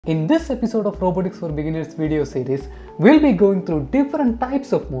In this episode of Robotics for Beginners video series, we'll be going through different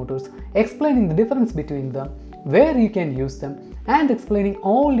types of motors, explaining the difference between them, where you can use them, and explaining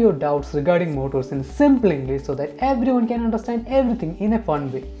all your doubts regarding motors in simple English so that everyone can understand everything in a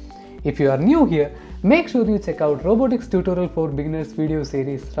fun way. If you are new here, make sure you check out Robotics Tutorial for Beginners video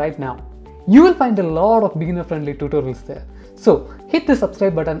series right now. You will find a lot of beginner friendly tutorials there. So hit the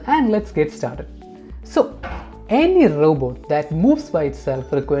subscribe button and let's get started. So any robot that moves by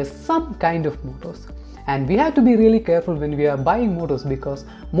itself requires some kind of motors, and we have to be really careful when we are buying motors because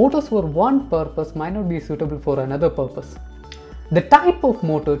motors for one purpose might not be suitable for another purpose. The type of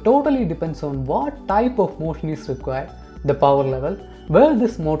motor totally depends on what type of motion is required, the power level, where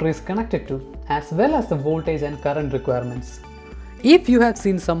this motor is connected to, as well as the voltage and current requirements. If you have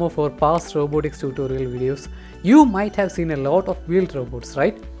seen some of our past robotics tutorial videos, you might have seen a lot of wheeled robots,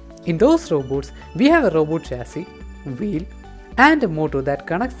 right? In those robots, we have a robot chassis, wheel, and a motor that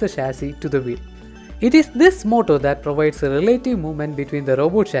connects the chassis to the wheel. It is this motor that provides a relative movement between the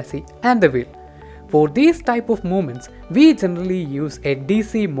robot chassis and the wheel. For these type of movements, we generally use a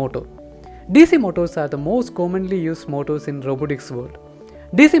DC motor. DC motors are the most commonly used motors in robotics world.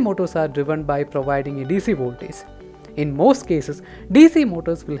 DC motors are driven by providing a DC voltage. In most cases, DC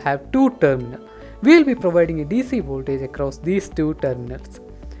motors will have two terminals. We will be providing a DC voltage across these two terminals.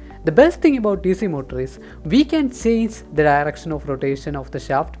 The best thing about DC motor is we can change the direction of rotation of the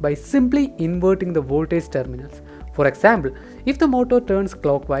shaft by simply inverting the voltage terminals. For example, if the motor turns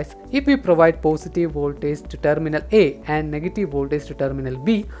clockwise, if we provide positive voltage to terminal A and negative voltage to terminal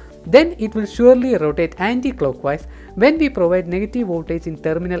B, then it will surely rotate anti-clockwise when we provide negative voltage in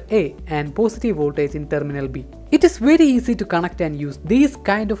terminal A and positive voltage in terminal B. It is very easy to connect and use these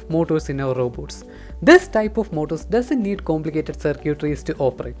kind of motors in our robots. This type of motors doesn't need complicated circuitries to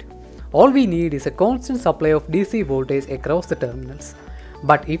operate. All we need is a constant supply of DC voltage across the terminals.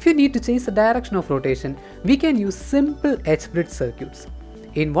 But if you need to change the direction of rotation, we can use simple H-bridge circuits.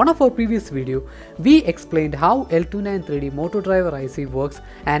 In one of our previous videos, we explained how L293D motor driver IC works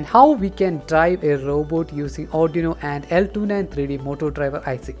and how we can drive a robot using Arduino and L293D motor driver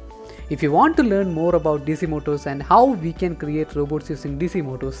IC. If you want to learn more about DC motors and how we can create robots using DC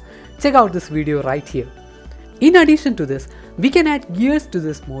motors, check out this video right here. In addition to this, we can add gears to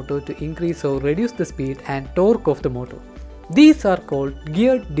this motor to increase or reduce the speed and torque of the motor. These are called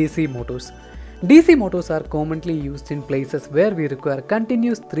geared DC motors. DC motors are commonly used in places where we require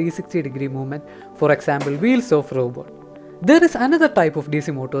continuous 360-degree movement, for example wheels of robot. There is another type of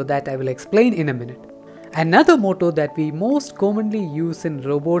DC motor that I will explain in a minute. Another motor that we most commonly use in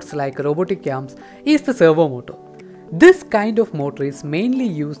robots like robotic arms is the servo motor. This kind of motor is mainly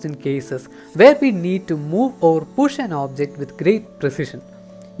used in cases where we need to move or push an object with great precision.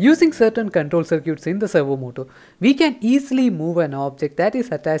 Using certain control circuits in the servo motor, we can easily move an object that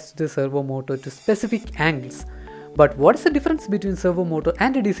is attached to the servo motor to specific angles. But what is the difference between servo motor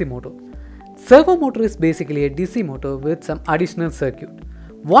and a DC motor? Servo motor is basically a DC motor with some additional circuit.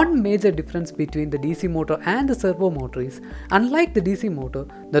 One major difference between the DC motor and the servo motor is, unlike the DC motor,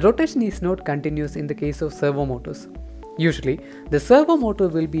 the rotation is not continuous in the case of servo motors. Usually, the servo motor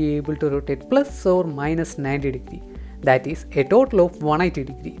will be able to rotate plus or minus 90 degrees, that is a total of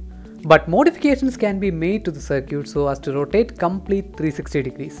 180 degrees. But modifications can be made to the circuit so as to rotate complete 360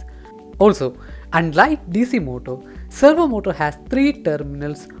 degrees. Also, unlike DC motor, servo motor has three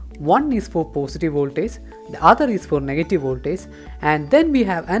terminals. One is for positive voltage, the other is for negative voltage, and then we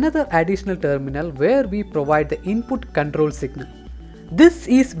have another additional terminal where we provide the input control signal. This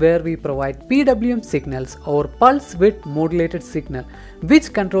is where we provide PWM signals or pulse width modulated signal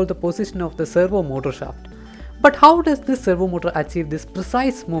which control the position of the servo motor shaft. But how does this servo motor achieve this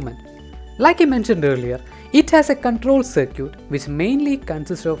precise movement? Like I mentioned earlier, it has a control circuit which mainly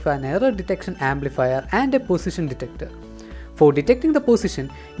consists of an error detection amplifier and a position detector. For detecting the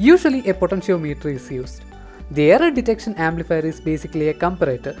position, usually a potentiometer is used. The error detection amplifier is basically a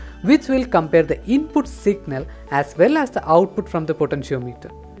comparator which will compare the input signal as well as the output from the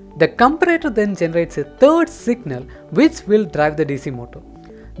potentiometer. The comparator then generates a third signal which will drive the DC motor.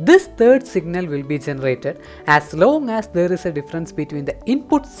 This third signal will be generated as long as there is a difference between the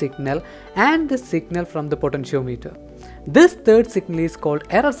input signal and the signal from the potentiometer. This third signal is called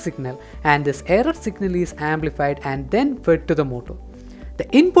error signal, and this error signal is amplified and then fed to the motor. The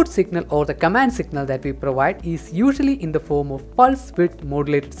input signal or the command signal that we provide is usually in the form of pulse width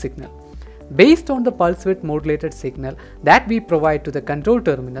modulated signal. Based on the pulse width modulated signal that we provide to the control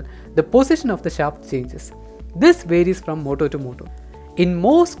terminal, the position of the shaft changes. This varies from motor to motor. In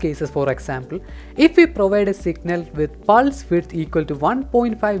most cases, for example, if we provide a signal with pulse width equal to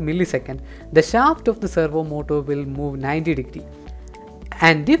 1.5 millisecond, the shaft of the servo motor will move 90 degrees.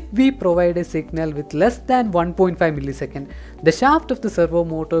 And if we provide a signal with less than 1.5 millisecond, the shaft of the servo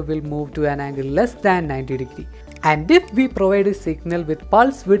motor will move to an angle less than 90 degree. And if we provide a signal with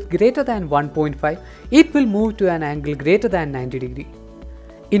pulse width greater than 1.5, it will move to an angle greater than 90 degree.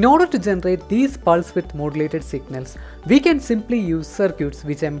 In order to generate these pulse width modulated signals, we can simply use circuits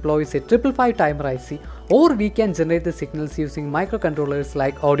which employs a 555 timer IC, or we can generate the signals using microcontrollers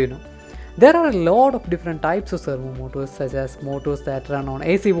like Arduino. There are a lot of different types of servo motors, such as motors that run on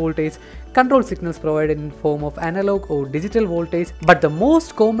AC voltage, control signals provided in form of analog or digital voltage, but the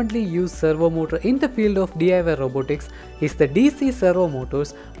most commonly used servo motor in the field of DIY robotics is the DC servo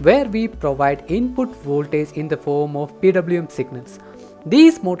motors, where we provide input voltage in the form of PWM signals.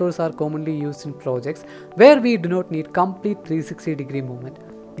 These motors are commonly used in projects where we do not need complete 360-degree movement,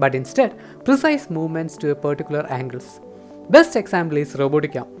 but instead precise movements to a particular angles. Best example is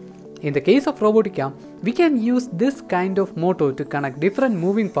robotic arm. In the case of robotic arm, we can use this kind of motor to connect different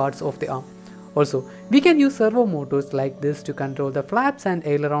moving parts of the arm. Also, we can use servo motors like this to control the flaps and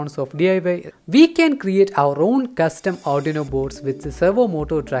ailerons of DIY. We can create our own custom Arduino boards with the servo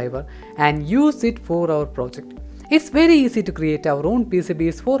motor driver and use it for our project. It's very easy to create our own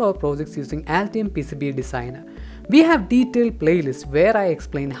PCBs for our projects using Altium PCB Designer. We have detailed playlists where I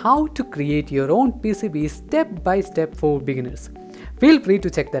explain how to create your own PCBs step by step for beginners. Feel free to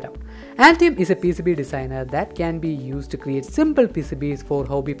check that out. Altium is a PCB designer that can be used to create simple PCBs for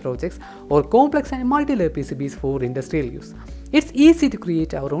hobby projects or complex and multi-layer PCBs for industrial use. It's easy to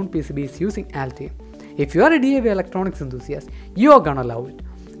create our own PCBs using Altium. If you are a DIY electronics enthusiast, you are gonna love it.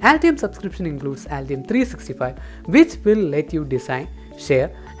 Altium subscription includes Altium 365, which will let you design,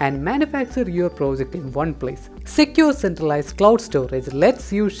 share, and manufacture your project in one place. Secure centralized cloud storage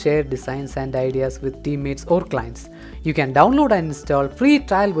lets you share designs and ideas with teammates or clients. You can download and install free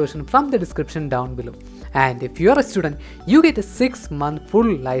trial version from the description down below. And if you are a student, you get a 6-month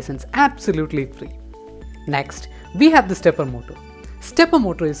full license absolutely free. Next, we have the stepper motor. Stepper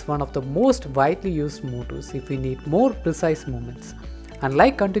motor is one of the most widely used motors if we need more precise movements.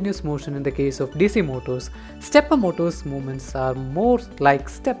 Unlike continuous motion in the case of DC motors, stepper motors movements are more like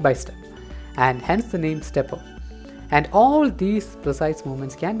step by step, and hence the name stepper. And all these precise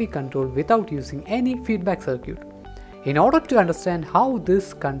movements can be controlled without using any feedback circuit. In order to understand how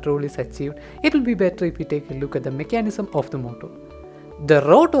this control is achieved, it will be better if we take a look at the mechanism of the motor. The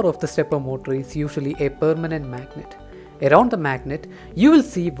rotor of the stepper motor is usually a permanent magnet. Around the magnet, you will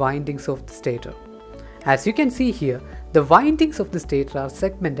see windings of the stator. As you can see here, the windings of the stator are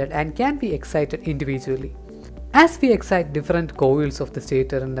segmented and can be excited individually. As we excite different coils of the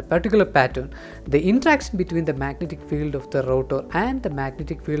stator in a particular pattern, the interaction between the magnetic field of the rotor and the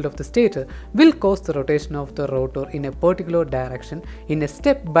magnetic field of the stator will cause the rotation of the rotor in a particular direction in a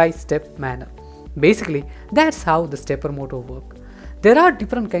step-by-step manner. Basically, that's how the stepper motor works. There are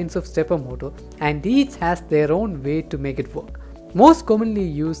different kinds of stepper motor, and each has their own way to make it work. Most commonly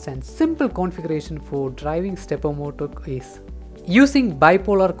used and simple configuration for driving stepper motor is using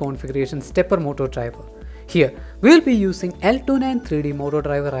bipolar configuration stepper motor driver. Here, we will be using L293D motor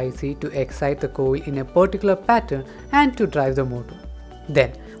driver IC to excite the coil in a particular pattern and to drive the motor.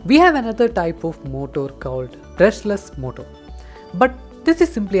 Then, we have another type of motor called brushless motor. But this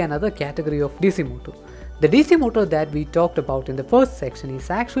is simply another category of DC motor. The DC motor that we talked about in the first section is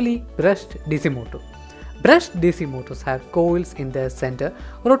actually brushed DC motor. Brushed DC motors have coils in their center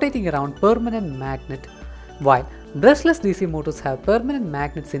rotating around permanent magnet, while brushless DC motors have permanent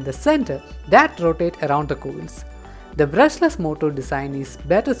magnets in the center that rotate around the coils. The brushless motor design is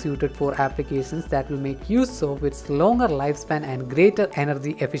better suited for applications that will make use of its longer lifespan and greater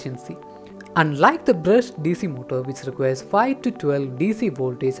energy efficiency. Unlike the brushed DC motor, which requires 5 to 12 DC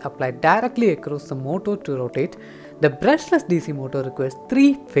voltage applied directly across the motor to rotate, the brushless DC motor requires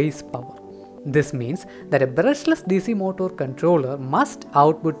 3-phase power. This means that a brushless DC motor controller must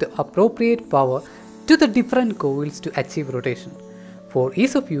output the appropriate power to the different coils to achieve rotation. For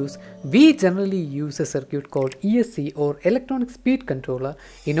ease of use, we generally use a circuit called ESC or electronic speed controller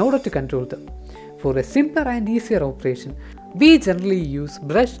in order to control them. For a simpler and easier operation, we generally use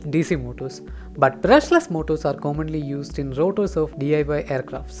brushed DC motors, but brushless motors are commonly used in rotors of DIY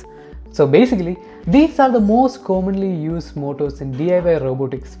aircrafts. So basically, these are the most commonly used motors in DIY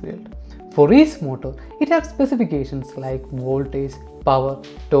robotics field. For each motor, it has specifications like voltage, power,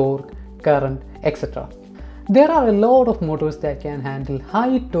 torque, current, etc. There are a lot of motors that can handle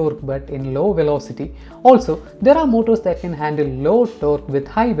high torque but in low velocity. Also, there are motors that can handle low torque with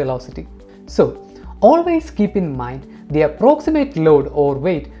high velocity. So, always keep in mind the approximate load or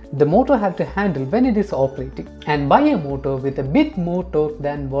weight the motor has to handle when it is operating, and buy a motor with a bit more torque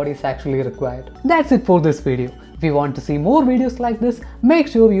than what is actually required. That's it for this video. If you want to see more videos like this, make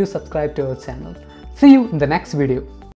sure you subscribe to our channel. See you in the next video.